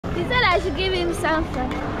I should give him something.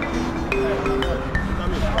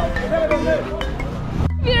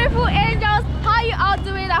 Beautiful angels, how you all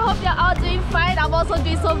doing? I hope you're all doing fine. I'm also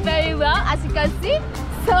doing so very well, as you can see.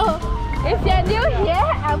 So if you're new here,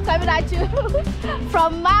 I'm coming at you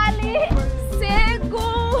from Mali,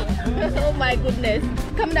 Segou. Oh my goodness,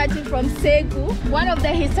 coming at you from Segou, one of the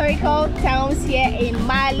historical towns here in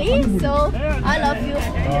Mali. So all of you,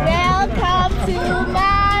 welcome to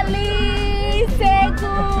Mali,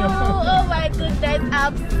 Segou. Oh my goodness,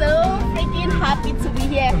 I'm so freaking happy to be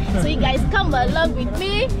here. So you guys come along with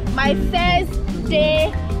me, my first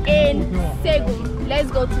day in Segou. Let's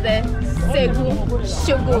go to the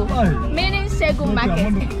Segou, meaning Segou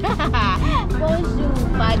market.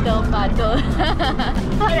 Bonjour, pardon.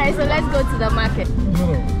 Alright, so let's go to the market.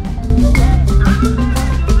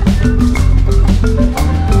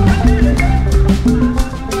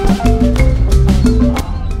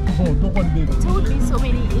 Told me so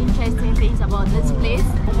many interesting things about this place.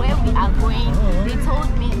 Where we are going, they told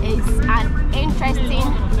me it's an interesting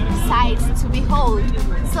sight to behold.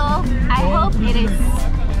 So I hope it is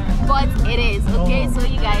what it is. Okay, so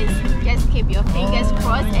you guys just keep your fingers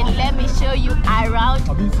crossed and let me show you around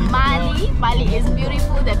Mali. Mali is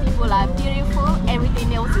beautiful, the people are beautiful,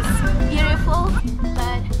 everything else is beautiful.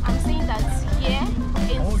 But I'm saying that here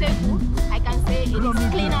in Segou, I can say it is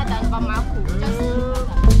cleaner than Bamako.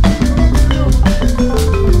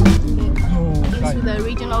 Into the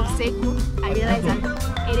region of Segou, I realize that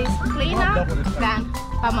it is cleaner than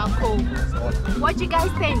Bamako. What you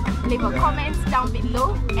guys think? Leave a comment down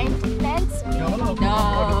below and let me know.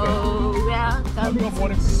 Welcome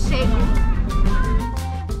to Segou.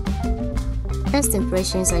 First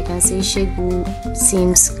impressions, I can say Segou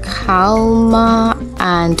seems calmer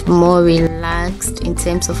and more relaxed in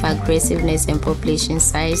terms of aggressiveness and population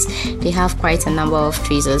size. They have quite a number of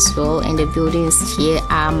trees as well, and the buildings here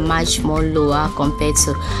are much more lower compared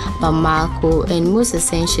to Bamako, and most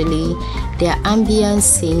essentially their ambience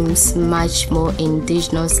seems much more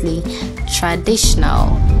indigenously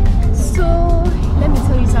traditional. So let me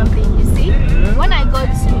tell you something. You see, when I go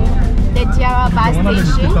to the Diara bus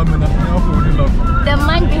station, the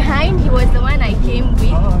man behind, he was the one I came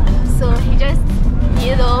with. So he just,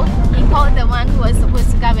 you know, he called the one who was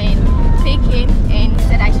supposed to come and pick him and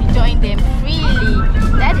said I should join them freely.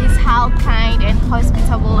 That is how kind and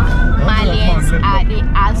hospitable Malians are. They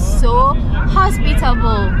are so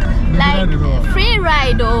hospitable. Like free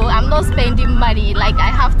ride though, I'm not spending money. Like I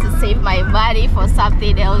have to save my money for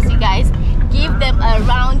something else. You guys give them a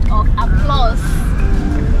round of applause.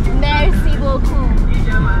 Merci beaucoup.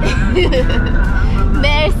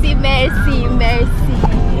 Merci.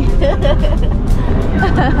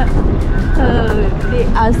 Oh, they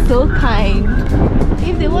are so kind.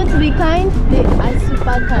 If they want to be kind, they are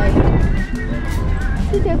super kind.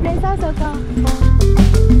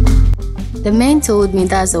 The man told me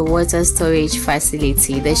that's a water storage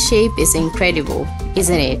facility. The shape is incredible,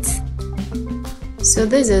 isn't it? So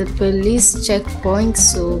there's a police checkpoint,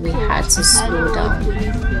 so we had to slow down.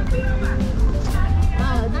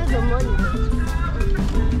 That's a monument.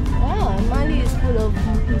 Mali is full of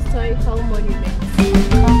historical monuments.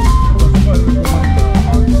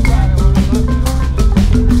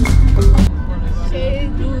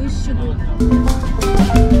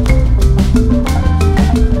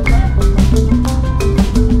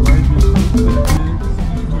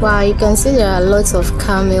 Wow, you can see there are lots of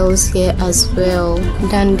camels here as well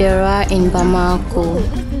than there are in Bamako.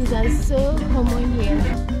 These are so common here.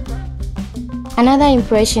 Another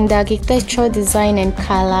impression, the architectural design and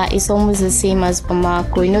color is almost the same as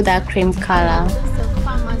Bamako. You know that cream color. It's a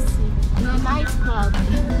pharmacy, no nightclub.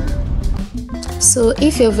 So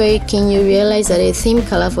if you're very keen, you realize that the theme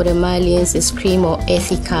color for the Malians is cream or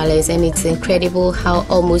earthy colors, and it's incredible how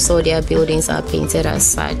almost all their buildings are painted as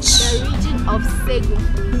such. The region of Segou,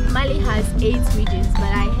 Mali has 8 regions,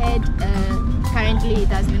 but I heard currently it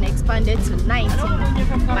has been expanded to 19,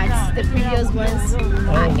 but the previous ones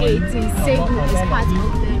are 18. Segou is part of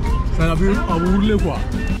the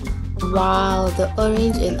region. Wow, the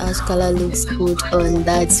orange and ash color looks good on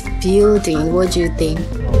that building. What do you think?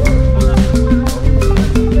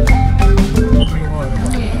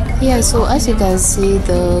 Yeah, so as you can see,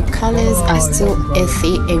 the colors are still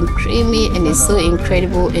earthy and creamy, and it's so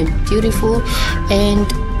incredible and beautiful. And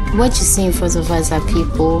what you see in front of us are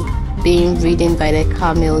people being ridden by the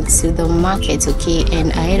camel to the market. Okay,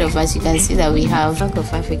 and ahead of us you can see that we have Bank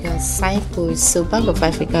of Africa signpost. So Bank of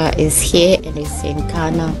Africa is here and it's in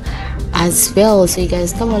Ghana as well. So you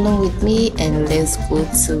guys come along with me and let's go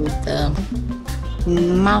to the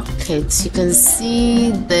market. You can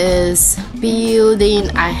see this building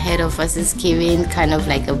ahead of us is giving kind of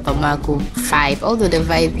like a Bamako vibe, although the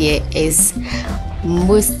vibe here is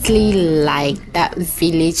mostly like that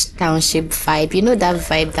village township vibe. You know that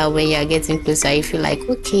vibe that when you're getting closer you feel like,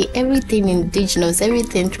 okay, everything indigenous,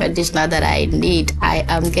 everything traditional that I need, I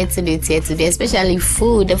am getting it here today. Especially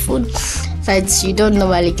food, the food that you don't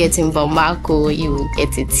normally get in Bamako, you will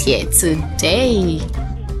get it here today.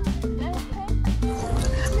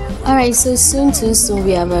 Alright, so too soon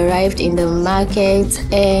we have arrived in the market,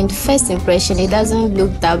 and first impression, it doesn't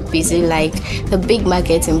look that busy like the big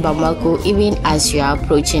market in Bamako even as you are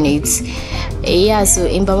approaching it. Yeah, so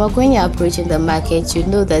in Bamako when you're approaching the market, you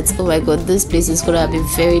know that, oh my god, this place is gonna be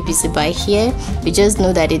very busy. But here you just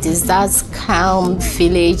know that it is that calm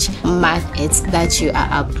village market that you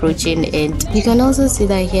are approaching, and you can also see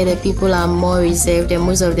that here the people are more reserved, and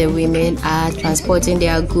most of the women are transporting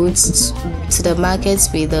their goods to the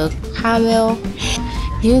markets with a camel.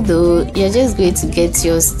 You know, you're just going to get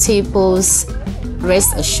your staples.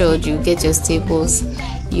 Rest assured, you get your staples.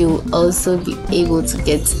 You also be able to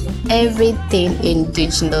get everything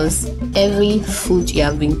indigenous, every food you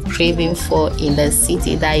have been craving for in the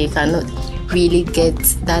city that you cannot really get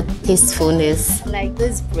that tastefulness, like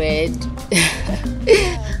this bread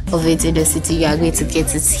of it in the city. You are going to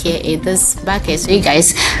get it here in this market. So you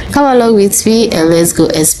guys come along with me and let's go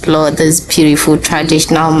explore this beautiful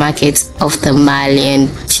traditional market of the Malian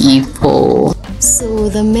people. So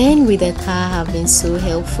the men with the car have been so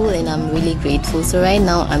helpful, and I'm really grateful. So right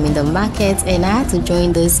now I'm in the market, and I had to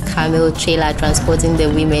join this camel trailer transporting the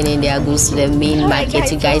women and their goods to the main market.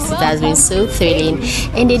 You guys, it has been so thrilling,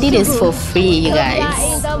 and they did it for free, you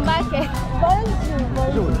guys. In the market.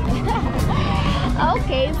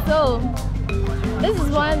 Okay, so this is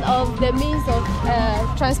one of the means of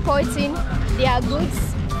transporting their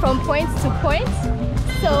goods from point to point.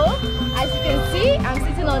 So as you can see, I'm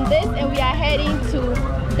sitting on this, and we are heading to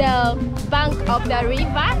the bank of the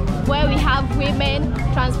river where we have women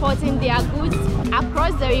transporting their goods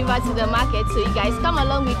across the river to the market. So you guys come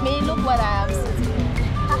along with me. Look what I am sitting.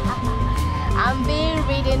 I'm being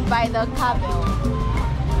ridden by the camel.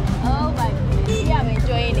 Oh my goodness, we are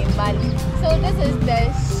enjoying in Mali. So this is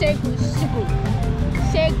the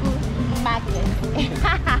Segou market.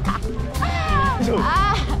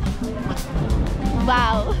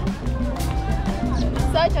 Wow,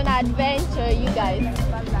 such an adventure, you guys.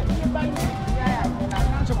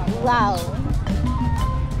 Wow.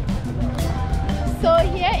 So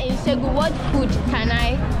here in Segou, what food can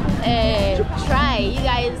I try? You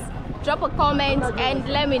guys drop a comment and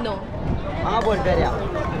let me know.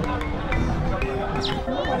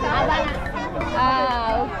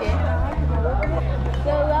 Okay.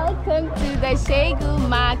 So welcome to the Segou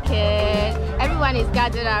market. Everyone is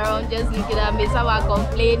gathered around just looking at me. Some are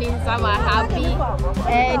complaining, some are happy,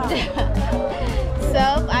 and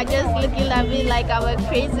some are just looking at me like I'm a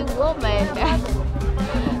crazy woman.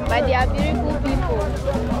 But they are beautiful people.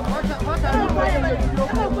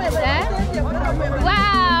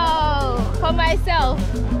 Wow! For myself.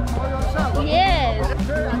 Yes.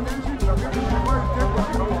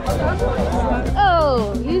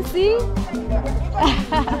 Oh, you see?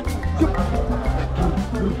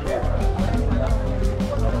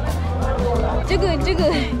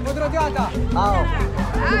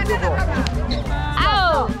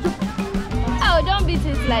 Oh, don't beat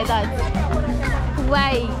it like that.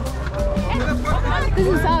 Why? This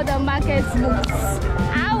is how the market looks.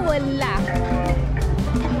 I will laugh.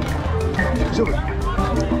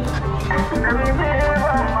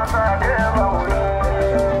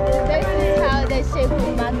 This is how the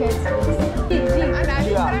Segou market looks.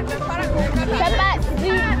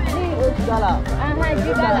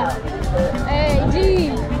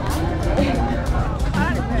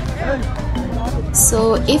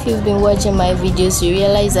 So if you've been watching my videos, you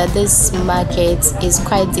realize that this market is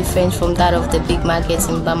quite different from that of the big markets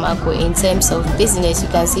in Bamako in terms of business. You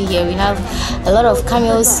can see here we have a lot of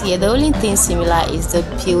camels here. The only thing similar is the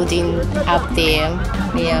building up there.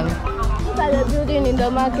 Yeah. Look at the building in the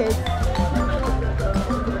market.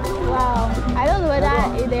 Wow. I don't know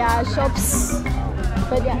whether there are shops,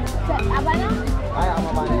 but there are.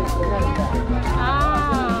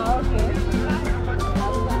 Ah, okay.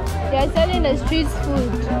 They are selling the street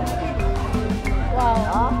food.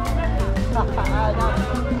 Wow.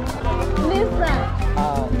 Different.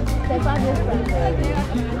 C'est pas different.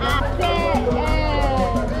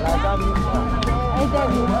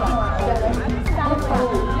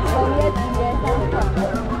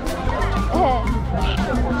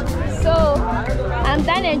 So I'm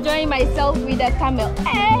done enjoying myself with the camel.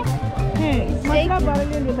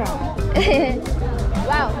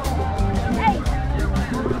 Wow. Hey.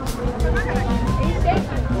 It's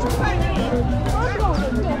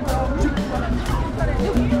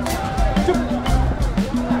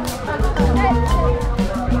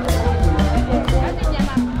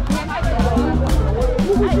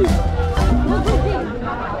shaking.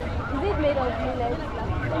 Is it made of millet?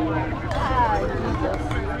 Ah, Jesus.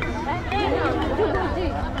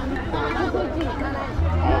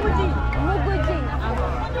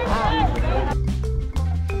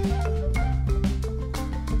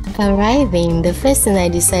 Arriving, the first thing I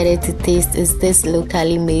decided to taste is this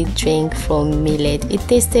locally made drink from millet. It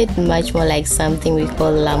tasted much more like something we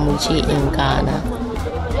call lamuji in Ghana.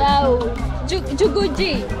 Wow,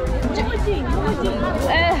 juguji.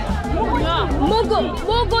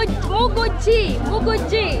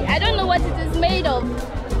 Muguji. I don't know what it is made of.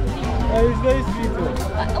 It's very sweet.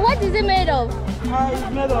 What is it made of?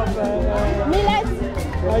 It's made of Millet?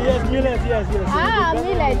 yes, millet, yes. Ah,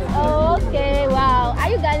 millet. Oh, okay, wow. Are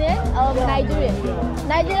you Ghanaian or Nigerian? Yeah.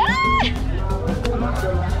 Nigerian?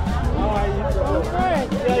 How are you? Where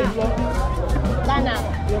are you from? Ghana.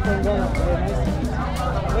 You're from Ghana. Nice to meet you.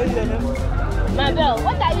 What is your name? Mabel,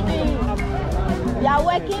 what are you doing? You are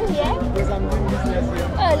working here? Yes, I'm doing business here.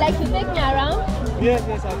 Oh, like you take me around? Yes, I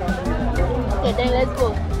can do that. Okay, then let's go.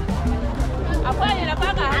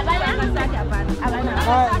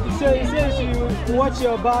 So it says you watch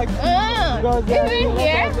your back. Because even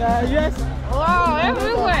here? Yes. Wow,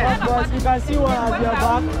 everywhere. Of course, you can see one at your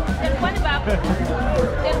back.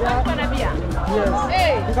 Yes.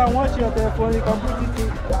 Hey. You can watch your telephone, you can put it in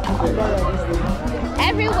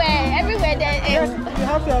Everywhere there is. Yes, you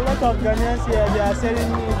have a lot of Ghanaians here, they are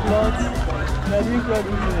selling clothes. They're doing clothes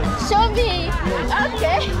business. Show me.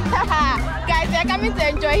 Okay. Guys, we are coming to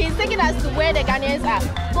enjoy. He's taking us to where the Ghanaians are.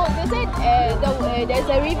 So they said there's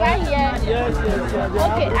a river here. Yes.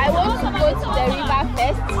 Okay, I want to go to the river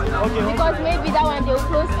first. Okay. Because maybe that one they'll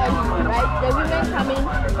close early, right? The women coming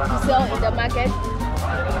to sell in the market.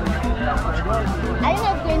 Are you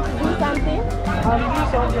not going to do something? I'm doing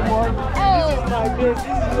something more. Oh. This is my place.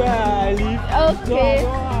 This is where I live. Okay. So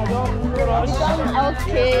I don't rush.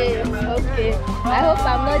 Okay. I hope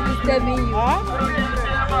I'm not disturbing you. Huh?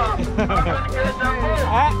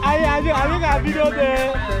 I think I video the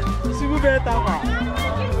Segou beta.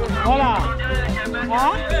 Hola.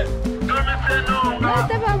 Huh?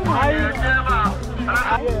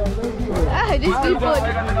 These people,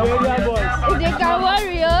 they can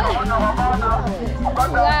warrior.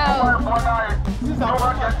 Wow.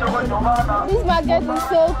 This market is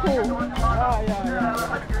so cool.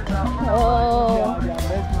 Oh,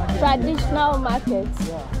 traditional markets.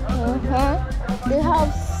 They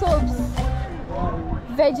have soaps,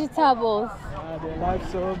 vegetables. They like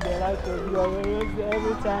soap,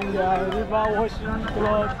 every time they are river washing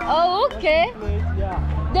clothes. Oh, okay. Yeah.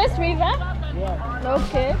 This river? Yeah.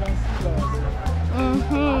 Okay.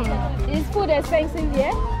 Is food expensive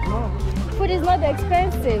here? No. Food is not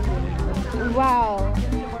expensive. Wow.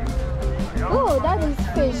 Oh, that is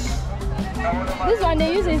fish. This one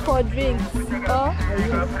they use it for drinks. Oh.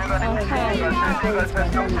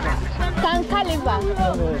 Kankaliba.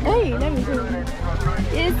 Hey, let me show you.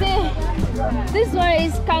 You see, this one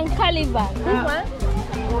is kankaliba. This one?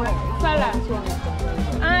 Fala.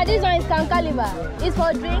 This one is kankaliba. It's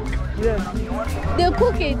for drink? Yes. They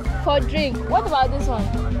cook it for drink. What about this one?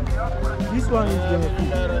 This one is the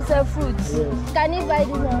food. It's a fruit. Yes. Can you buy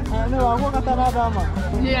this one? No, I want another.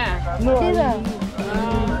 Yeah. No. This one?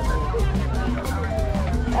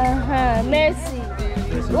 Mercy.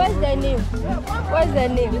 What's the name? What's the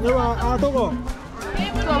name?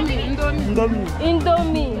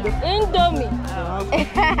 Indomie.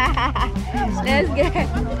 Let's get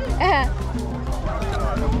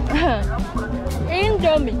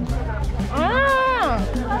Indomie.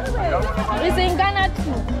 It's in Ghana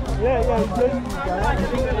too. Yeah, it's just in Ghana.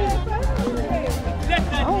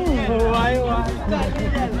 Why?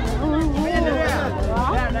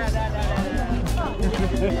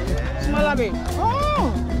 Smaller bit.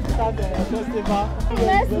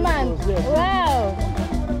 Nice man. Wow.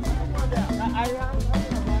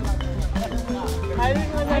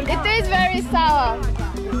 It tastes very sour.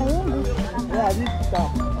 Yeah, this is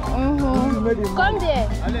sour. Come there.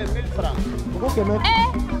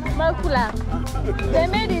 Makula. They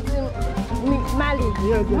made it in Mali.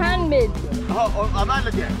 Handmade.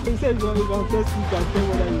 He said you can test it and tell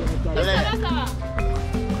whether you want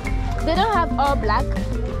to. They don't have all black.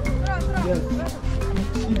 Yes.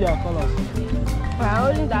 See their colors.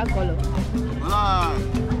 Only that color.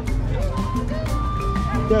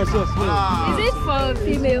 Yes. Is it for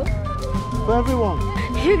female? For everyone.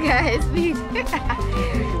 You guys, please.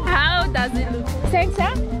 How does it look?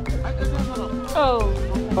 Center? Oh.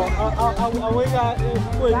 Wait,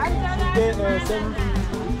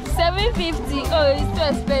 750. Oh, it's too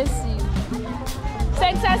expensive.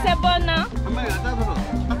 Center Sebona.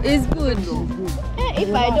 It's good.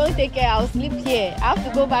 If I don't take care, I'll sleep here. I have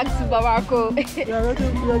to go back to Bamako.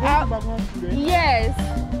 Yes.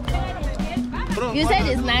 You said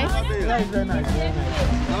it's nice? Yeah, it's very nice.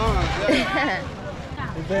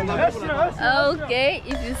 Very nice. Okay,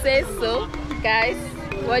 if you say so, guys,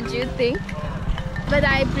 what do you think? But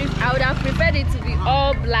I would have preferred it to be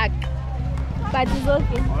all black, but it's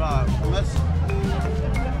okay.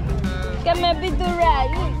 Can I be the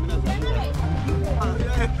right?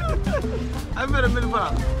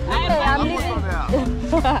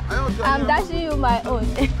 I'm dashing you my own.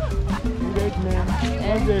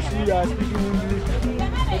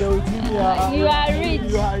 You are rich.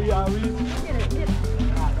 You are rich.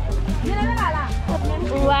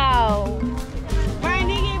 Wow.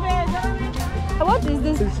 What is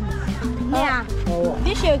this? Yeah.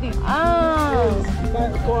 This sugar. Ah.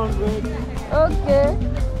 Okay.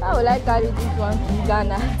 I would like to carry this one to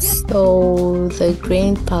Ghana. So the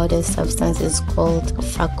green powder substance is called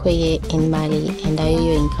fakoye in Mali and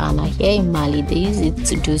ayoyo in Ghana. Here in Mali, they use it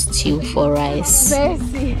to do stew for rice.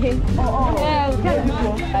 Fancy.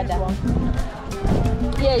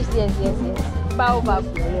 Yes. Baobab.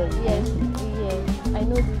 Yes. I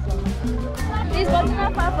know this one. This one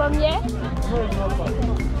not far from here? No.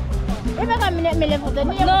 We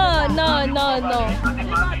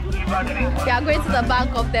are going to the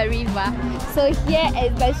bank of the river. So here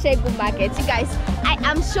is the Segou market. You guys, I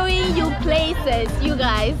am showing you places, you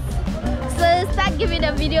guys. So start giving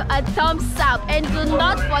the video a thumbs up and do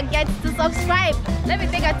not forget to subscribe. Let me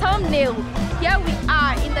take a thumbnail. Here we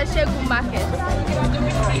are in the Segou market.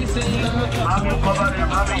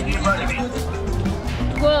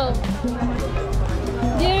 Whoa.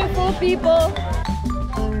 Beautiful people.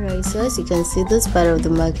 Alright, so as you can see, this part of the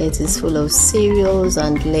market is full of cereals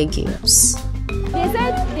and legumes. They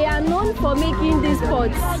said they are known for making these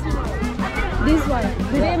pots. This one.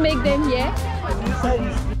 Do they make them here?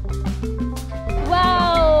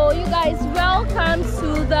 Wow, you guys, welcome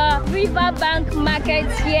to the Riverbank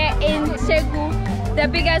Market here in Segou, the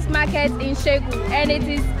biggest market in Segou, and it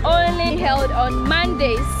is only held on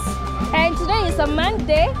Mondays. And today is a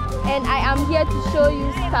Monday, and I am here to show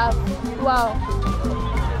you stuff. Wow.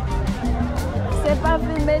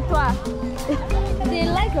 They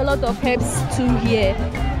like a lot of herbs too here.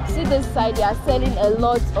 See this side, they are selling a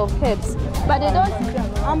lot of herbs, but they don't.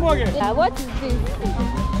 What is this?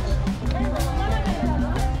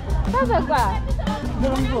 That's what?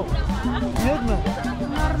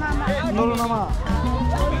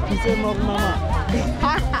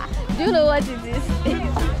 Do you know what it is?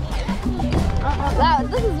 Wow,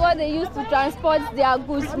 this is what they use to transport their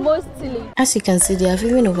goods mostly. As you can see, they have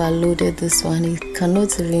even overloaded this one. It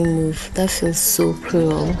cannot even move. That feels so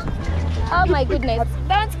cruel. Oh my goodness.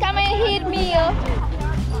 Don't come and hit me.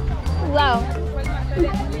 Wow.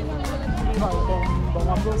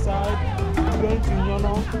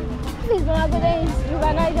 This is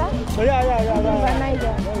River Niger?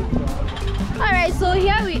 Yeah. Alright, so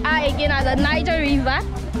here we are again at the Niger River.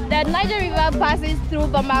 The Niger River passes through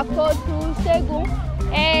Bamako, through Segou,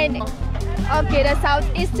 and okay, the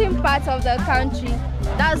southeastern part of the country.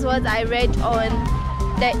 That's what I read on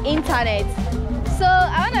the internet. So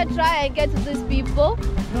I want to try and get to these people.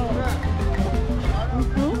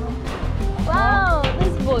 Wow,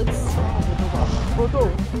 these boats.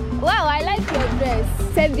 Wow, I like your dress.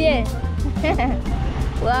 C'est bien.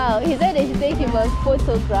 Wow, he said they should take him a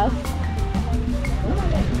photograph.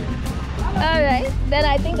 Alright, then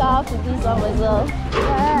I think I'll have to do some as well.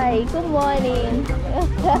 Hi, good morning.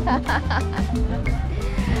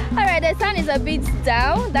 Alright, the sun is a bit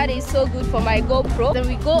down. That is so good for my GoPro. Then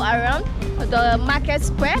we go around the market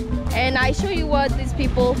square and I show you what these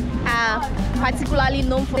people are particularly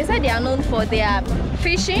known for. They said they are known for their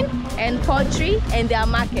fishing and poultry and their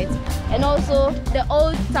market. And also the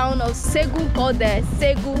old town of Segou called the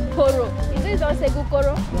Segou Koro. Is this not Segou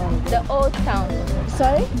Koro? The old town.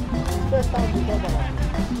 Sorry?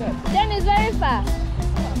 Then it's very far.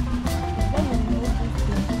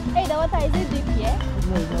 Hey, the water, is it deep here?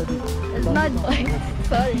 No, it's not deep. It's not deep.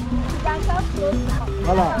 Sorry. You can come close.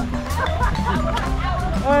 Voilà.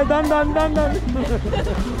 Hey, done. Done.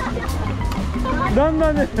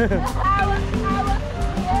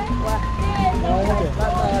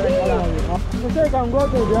 You can go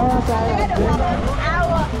to the other side.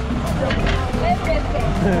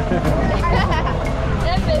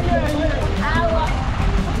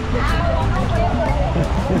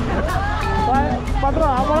 Why?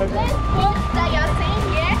 boats that you're seeing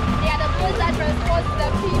here, they are the boats that transport the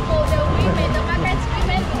people, the women, the market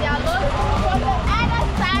women with their loads from the other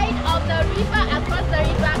side of the river, across the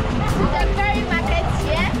river to the very market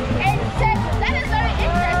here in Segou. That is very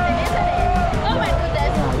interesting, isn't it? Oh my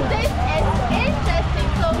goodness, this is interesting.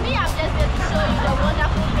 So me, I'm just going to show you the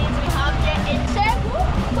wonderful things we have here in Segou.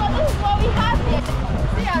 So this is what we have here.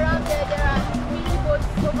 See around there, there are mini boats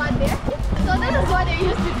over there. So this is what they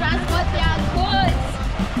use to transport their goods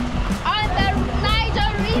on the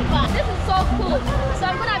Niger River. This is so cool. So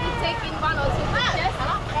I'm gonna be taking one or two pictures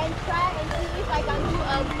and try and see if I can do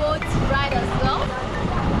a boat ride as well.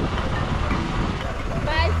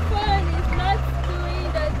 My phone is not doing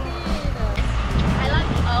the thing. I love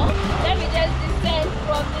it all. Let me just descend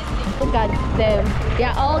from this thing. Look at them. They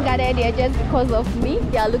are all gathered here just because of me.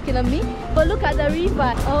 They are looking at me. But look at the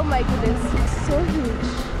river. Oh my goodness, it's so huge.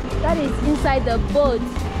 That is inside the boat.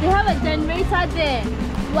 They have a generator there.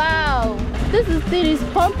 Wow. This thing is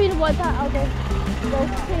pumping water out of the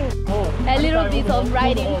thing. A little bit of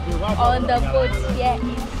riding on the boat here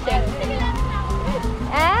in Segou.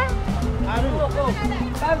 Eh?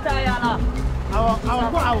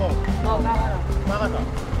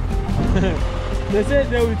 They say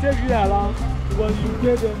they will take you along when you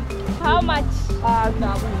get them. How much?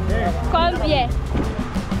 Come here.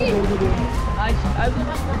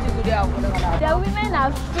 The women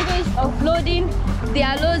have finished offloading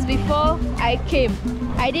their loads before I came.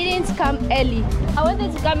 I didn't come early. I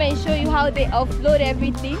wanted to come and show you how they offload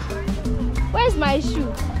everything. Where's my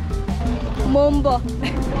shoe? Mombo.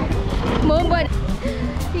 Mombo.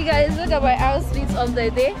 You guys, look at my outfits of the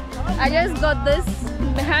day. I just got this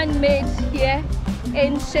handmade here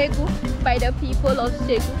in Segou by the people of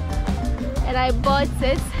Segou. And I bought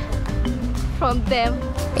it from them.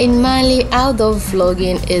 In Mali, outdoor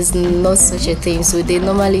vlogging is not such a thing, so they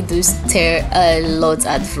normally do stare a lot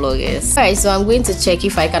at vloggers. Alright, so I'm going to check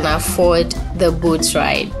if I can afford the boat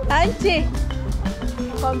ride. Auntie,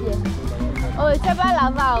 come here. Oh,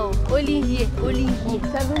 Lava, only here,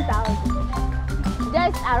 7,000.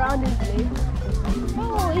 Just around this place.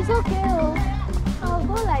 Oh, it's okay. Oh, I'll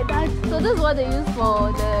go like that. So this is what they use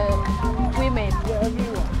for the women. Yeah,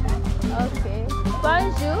 everyone. Okay.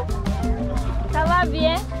 Bonjour. Ça va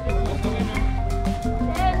bien?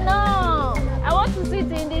 Eh non! I want to sit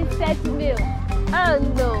in this set meal. Oh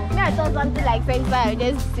no! Me, I thought something like French fry, I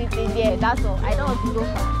just sit in there. That's all. I don't want to go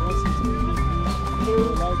far.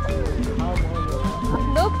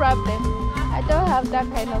 No problem. I don't have that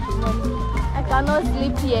kind of money. I cannot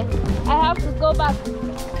sleep here. I have to go back.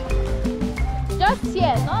 Just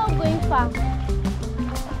here, not going far.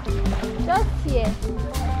 Just here.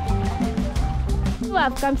 People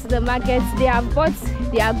have come to the market. They have bought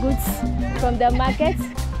their goods from the market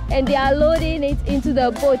and they are loading it into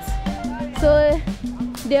the boat. So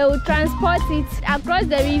they will transport it across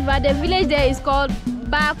the river. The village there is called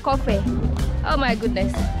Bar Coffee. Oh my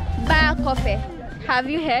goodness. Bar Coffee. Have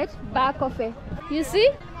you heard? Bar Coffee. You see?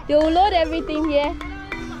 They will load everything here.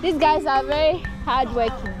 These guys are very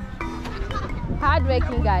hardworking.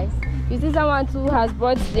 Hardworking guys. You see someone who has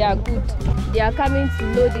brought their good. They are coming to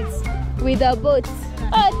load it with the boat.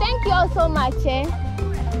 Oh, thank you all so much. Eh?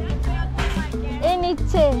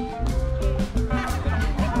 Anything.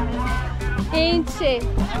 Anything.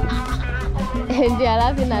 And they are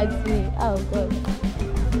laughing at me. Oh God.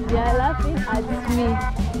 They are laughing at me.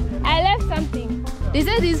 I left something. They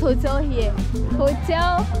said this hotel here.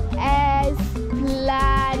 Hotel Esplanade.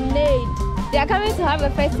 They are coming to have a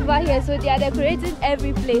festival here, so they are decorating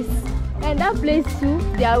every place. And that place too,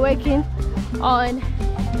 they are working on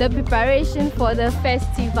the preparation for the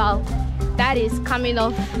festival that is coming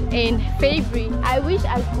off in February. I wish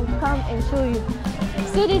I could come and show you.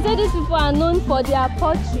 So they say these people are known for their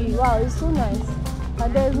pottery. Wow, it's so nice.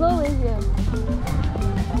 But there's no way here.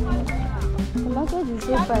 The market is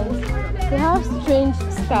so fine. They have strange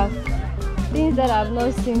stuff, things that I've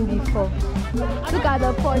not seen before. Look at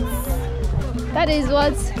the pots. That is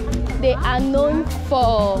what they are known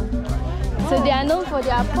for. So they are known for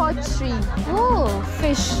their pottery. Oh,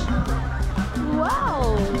 fish.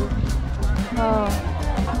 Wow. Oh,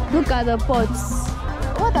 look at the pots.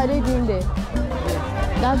 What are they doing there?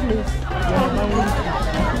 That place.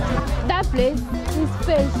 That place is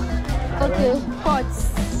fish. Okay, pots.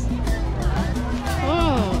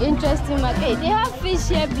 Interesting market. They have fish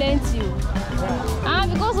here plenty.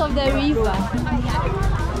 And because of the river.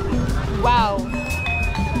 Wow.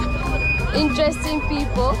 Interesting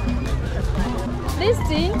people. This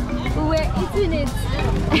thing, we were eating it.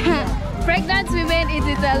 Pregnant women eat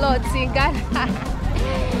it a lot in Ghana.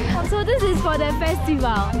 So this is for the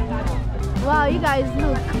festival. Wow, you guys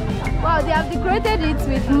look. Wow, they have decorated it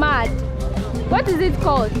with mud. What is it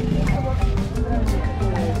called?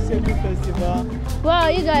 Segou Festival. Wow,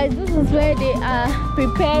 you guys, this is where they are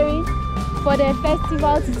preparing for the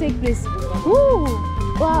festival to take place. Ooh,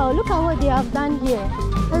 wow, look at what they have done here.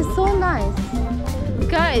 It's so nice.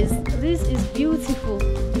 Guys, this is beautiful.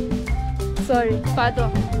 Sorry,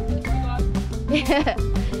 pardon.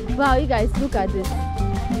 Wow, you guys, look at this.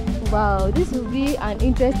 Wow, this will be an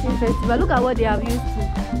interesting festival. Look at what they have used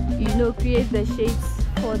to, create the shapes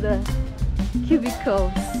for the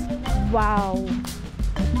cubicles. Wow,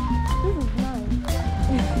 this is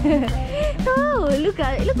nice. Oh, look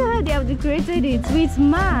at how they have decorated it with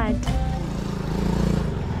mud.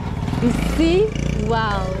 You see?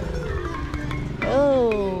 Wow.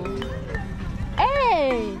 Oh.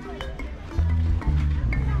 Hey.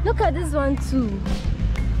 Look at this one too.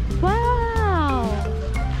 Wow.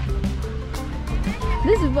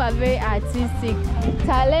 These people are very artistic,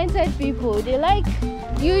 talented people. They like,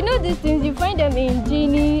 these things, you find them in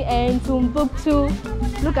Guinea and Timbuktu.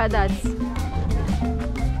 Look at that.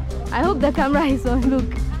 I hope the camera is on.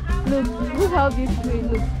 Look how beautiful it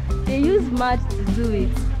looks. They use mud to do it.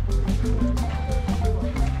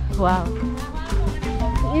 Wow.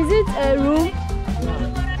 Is it a room?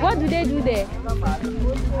 What do they do there?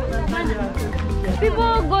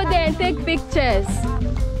 People go there and take pictures.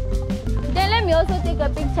 Then let me also take a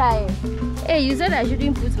picture. Hey, you said I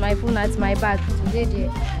shouldn't put my phone at my back today,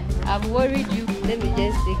 dear. I'm worried you. Let me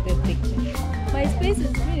just take the picture. My space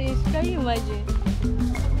is finished. Can you imagine?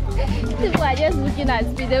 People are just looking at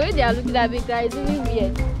me. The way they are looking at me, guys, is really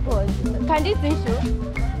weird. Oh, can this thing show?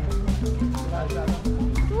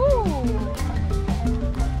 Ooh.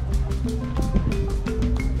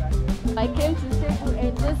 I came to Segou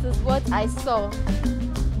and this is what I saw.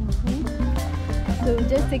 So we're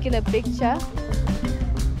just taking a picture.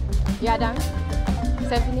 Yeah, done.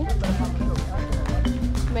 Stephanie.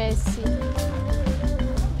 Merci.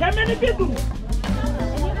 How many people?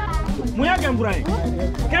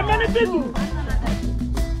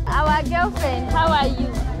 Our girlfriend, how are you?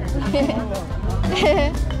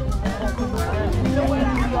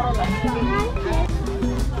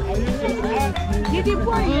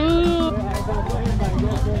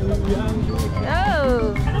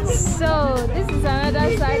 Oh, so this is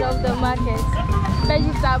another side of the market.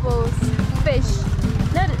 Vegetables, fish.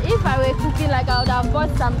 Now, if I were cooking, like I would have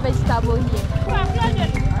bought some vegetable here.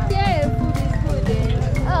 Yeah, food is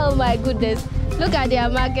good. Oh my goodness! Look at their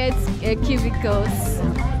market cubicles.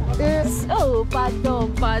 Oh,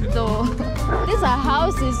 pardon. These are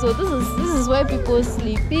houses, so this is where people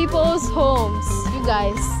sleep. People's homes. You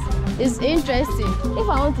guys, it's interesting. If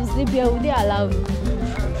I want to sleep here, would they allow me?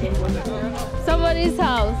 Somebody's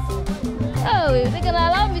house. Oh, they're gonna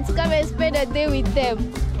allow me to come and spend a day with them.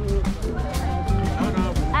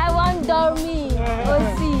 I want dormi.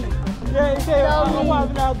 Aussi.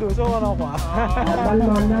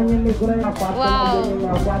 Wow,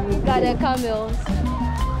 look at the camels.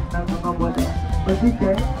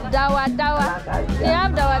 Dawa. They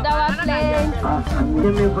have dawa planes.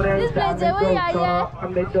 This place, when you are here,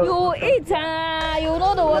 you eat, you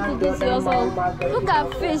don't know what to do to yourself. Look at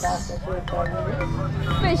fish.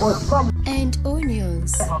 And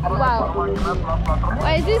onions. Wow.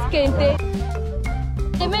 Why is this kente?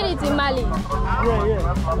 They made it in Mali.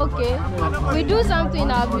 Yeah. Okay. We do something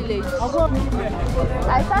in our village. I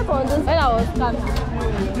started on this when I was coming.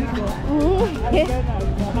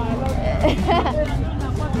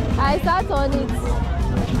 I start on it.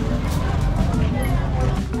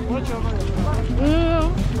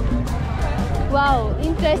 Wow,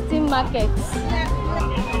 interesting markets.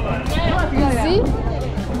 You see?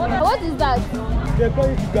 What is that? They call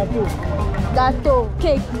it gâteau. Gâteau,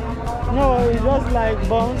 cake. No, it's just like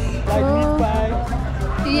buns, like meat pie.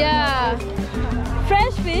 Yeah.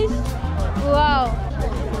 Fresh fish. Wow.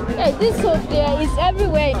 Hey, this soap there is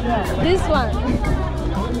everywhere. This one.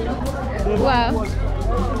 Wow.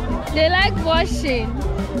 They like washing.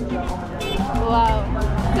 Wow.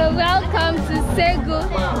 So welcome to Segou,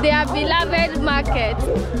 their beloved market.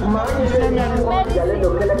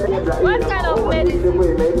 What kind of medicine?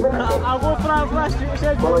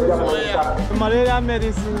 I go malaria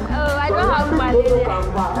medicine. Oh, I don't have malaria.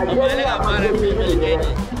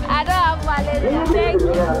 I don't have malaria. Thank you.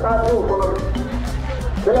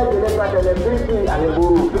 This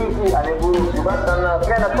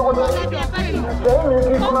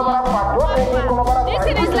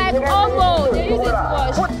thing is like omo. They use it to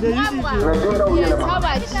wash. Yes, how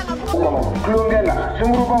much?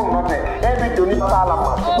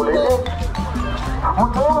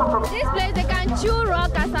 This place they can chew raw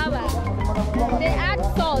cassava. They add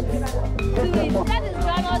salt. That is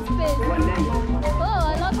granite paste. Oh, a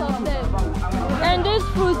lot of them. And this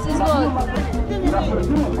fruit is what?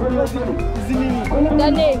 Zimini. The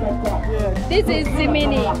name. Yes. This is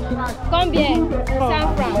Zimini. Combien?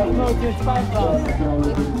 100 francs. No, 25 francs.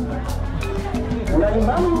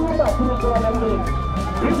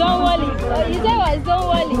 Don't worry. You say what? Don't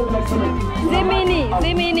worry.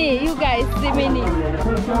 Zimini. You guys, Zimini.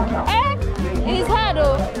 It's hard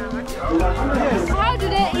though. Yes. How do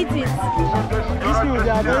they eat it? These people, they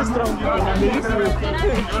are very strong people and they used to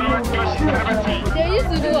They used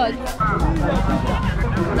to do what?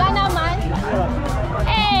 Ghana man?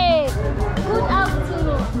 Hey! Good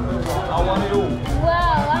afternoon.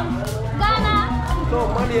 Wow, I'm Ghana. No,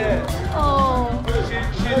 money here. Oh.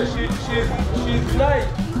 She's lying.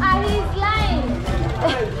 He's lying.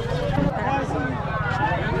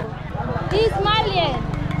 He's Malian.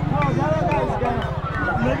 No, the other guy is Ghana.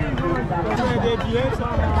 Maybe they behave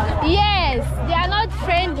somehow. Yes, they are not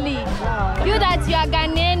friendly. You that you are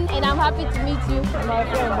Ghanaian and I'm happy to meet you. My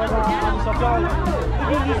friend, but I'm surprised.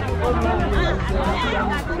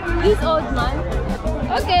 This old man?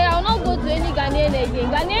 Okay, I will not go to any Ghanaian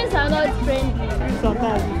again. Ghanaians are not friendly.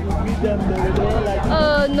 Sometimes if you meet them, they don't like you.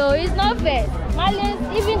 Oh no, it's not fair. Malians,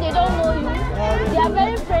 even they don't know you, they are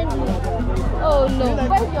very friendly. Oh no,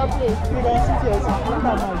 where's your place? You can sit here, look at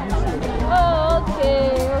my video. Oh, okay.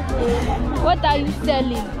 What are you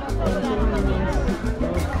selling?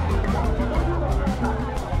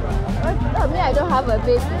 Oh, me, I don't have a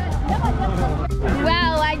baby.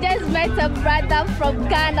 Wow, I just met a brother from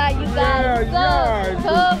Ghana, you guys.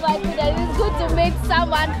 Oh my goodness, it's good to meet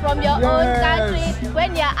someone from your own country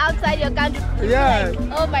when you're outside your country. Yes.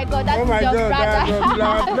 Like, oh my God, that's your brother.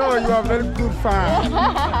 No, you are very good fan.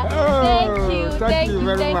 Thank you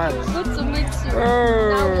very much. Good to meet you. Oh.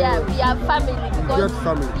 Now we are family because Good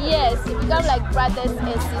family. yes, you become like brothers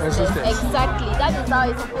and sisters. Exactly, that is how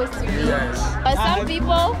it's supposed to be. Yes. But some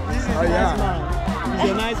people. This is a nice man. He's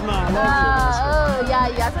a nice man. I love Oh yeah,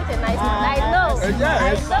 you are such a nice man. I know.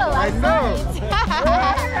 Yes, I know.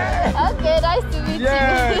 Okay, nice to meet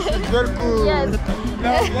Yes, you. it's very good. Yes.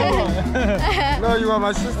 No, you are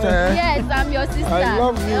my sister. Yes, I'm your sister. I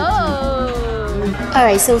love you. Oh.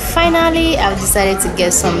 Alright, so finally I've decided to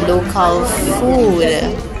get some local food.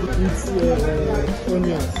 It's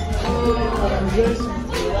onions.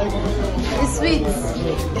 It's sweet.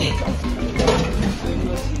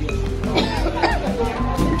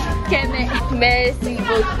 Merci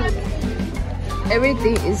beaucoup.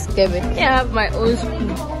 Everything is Kevin. I have my own spoon.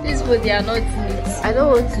 This food, they are not meat. I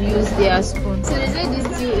don't want to use their spoon. So they say this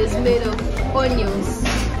stew is made of onions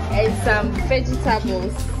and some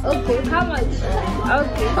vegetables. Okay, how much?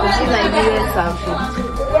 Okay. Is it Nigerian something?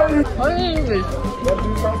 Only English.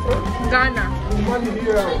 Ghana.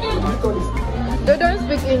 They don't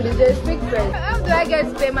speak English, they speak French. How do I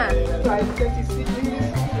get payment?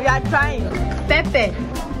 We are trying. Pepper.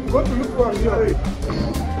 Go to look for your.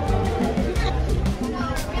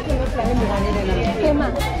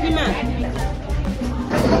 Payment.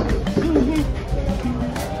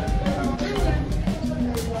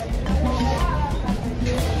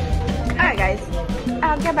 Alright guys,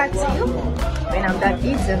 I'll get back to you when I'm done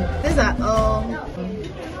eating. These are all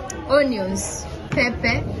onions,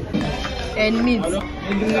 pepper, and meat.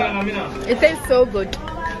 It tastes so good.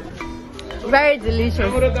 Very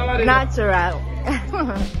delicious. Natural.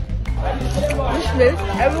 This place,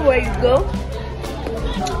 everywhere you go,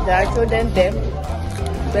 there are children there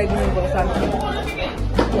begging for something.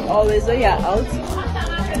 Always when you're out, you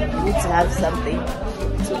need to have something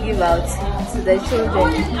to give out to the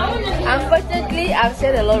children. Unfortunately, I've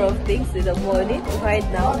said a lot of things in the morning. Right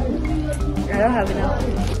now, I don't have enough.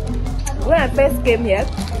 When I first came here,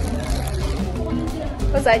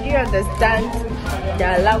 because I didn't understand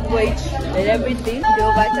their language and everything, they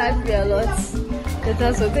overcharged me a lot. The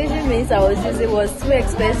transportation means I was using was too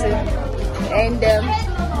expensive, and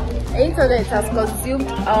internet has consumed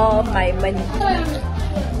all my money.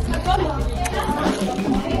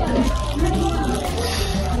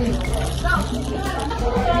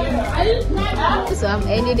 So I'm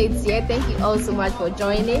ending it here. Thank you all so much for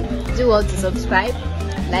joining. Do well to subscribe,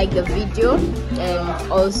 like the video,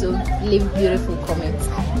 and also leave beautiful comments.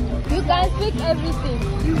 You can speak everything.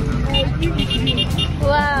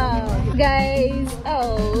 Wow, guys.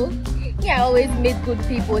 Oh, yeah, I always meet good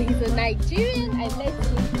people. He's a Nigerian. I met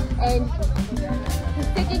him, and he's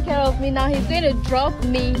taking care of me now. He's going to drop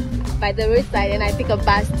me by the roadside, and I take a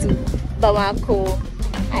bus to Bamako.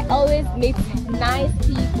 I always meet nice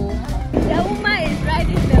people. The woman is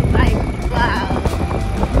riding the bike. Wow,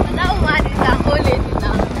 that woman is a holy